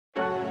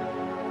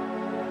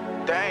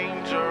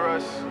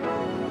dangerous,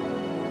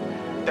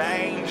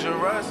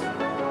 dangerous,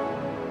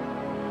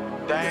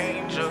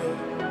 danger,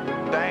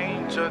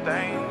 danger,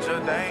 danger,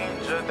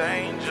 danger,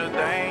 danger,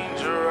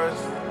 dangerous,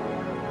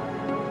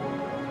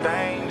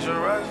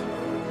 dangerous,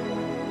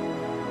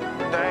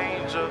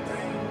 danger,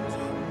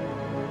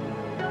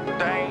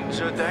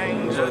 danger,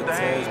 danger,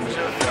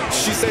 danger.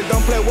 She said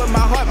don't play with my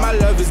heart, my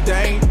love is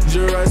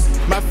dangerous.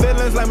 My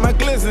feelings like my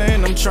glizzer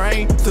and I'm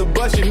trained to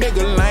bust your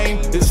nigga lame.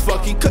 This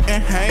fuck he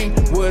couldn't hang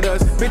with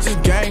us,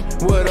 bitches gang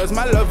with us.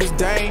 My love is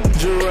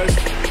dangerous,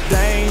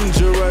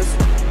 dangerous,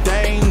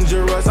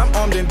 dangerous. I'm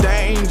armed and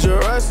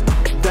dangerous,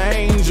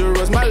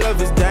 dangerous. My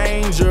love is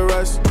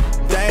dangerous,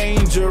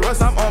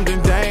 dangerous. I'm armed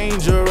and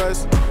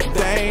dangerous,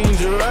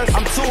 dangerous.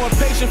 I'm too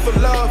impatient for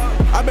love.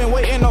 I've been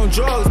waiting on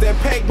drugs. That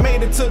pack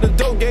made it to the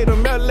door, gave the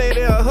mail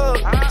lady a hug.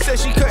 Said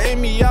she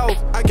cutting me off.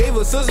 I gave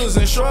her scissors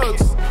and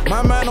shrugs.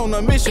 My mind on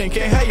a mission,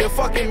 can't have you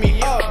fucking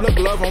me up. Look,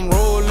 love, I'm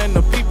rolling.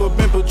 The people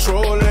been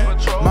patrolling.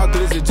 My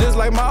glizzy just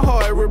like my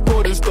heart,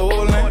 reported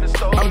stolen.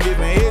 I'm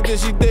giving head till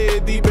she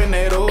dead deep in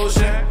that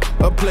ocean.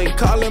 A plate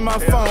calling my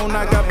phone,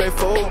 I got back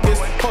focus.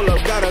 Hold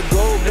up, gotta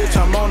go, bitch,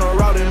 I'm on a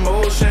route in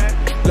motion.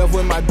 Left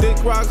with my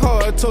dick rock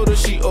hard, told her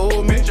she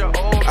owed me.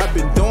 I've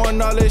been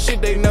doing all that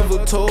shit they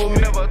never told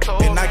me.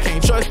 And I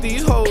can't trust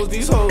these hoes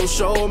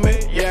show me.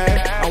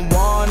 Yeah, I'm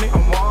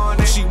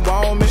wanted, she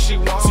want me. She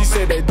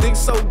said that dick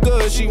so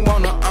good, she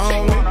wanna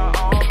own me.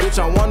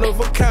 Bitch, I'm one of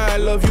a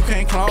kind, love, you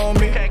can't clone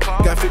me.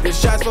 Got 50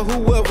 shots for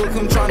whoever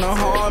come tryna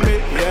harm me.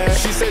 Yeah,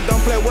 she said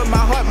don't play with my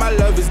heart, my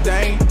love is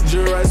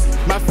dangerous.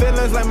 My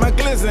feelings like my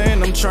glizzer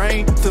and I'm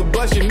trained to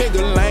bust your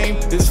nigga lame.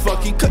 This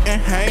fuck he couldn't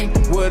hang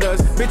with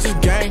us,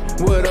 bitches gang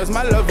with us.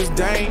 My love is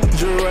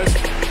dangerous,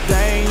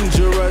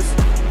 dangerous,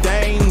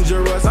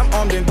 dangerous. I'm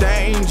armed and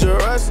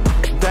dangerous,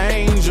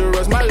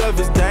 dangerous. My love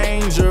is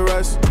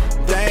dangerous,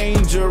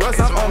 dangerous.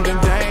 I'm armed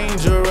and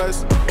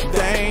dangerous,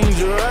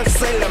 dangerous.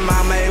 Say la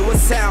mama, it was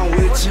sound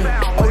with you.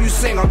 Oh, you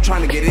sing, I'm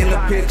trying to get in the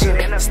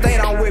picture. Stay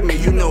down with me,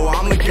 you know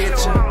I'ma get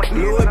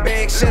you. Louis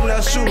bag,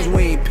 Chanel shoes,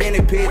 we ain't penny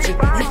pitching.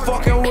 You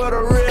fucking with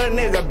a real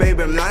nigga,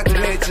 baby, I'm not to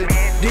mention.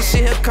 This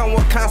shit here come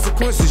with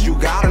consequences, you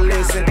gotta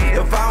listen.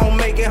 If I don't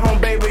make it home,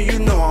 baby, you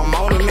know I'm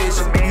on a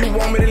mission. You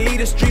want me to leave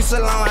the streets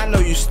alone, I know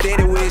you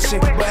steady wishing.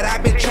 But I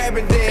been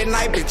trapping day and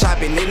night, bitch, I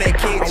been in that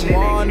kitchen. I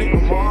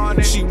want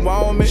it, she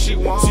want me.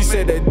 She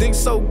said that dick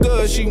so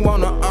good, she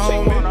wanna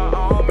own me.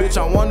 Bitch,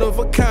 I'm one of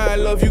a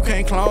kind, love, you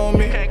can't clone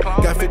me.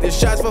 Got 50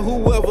 shots for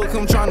whoever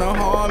come tryna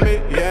harm me.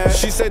 Yeah,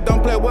 she said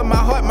don't play with my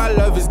heart, my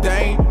love is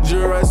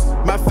dangerous.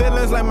 My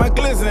feelings like my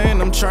glizzer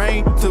and I'm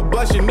trained to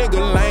bust your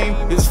nigga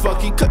lame. This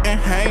fuck he couldn't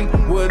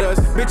hang with us,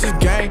 bitches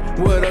gang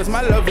with us.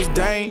 My love is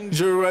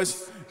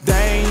dangerous,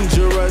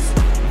 dangerous,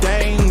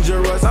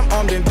 dangerous. I'm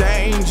armed and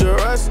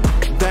dangerous.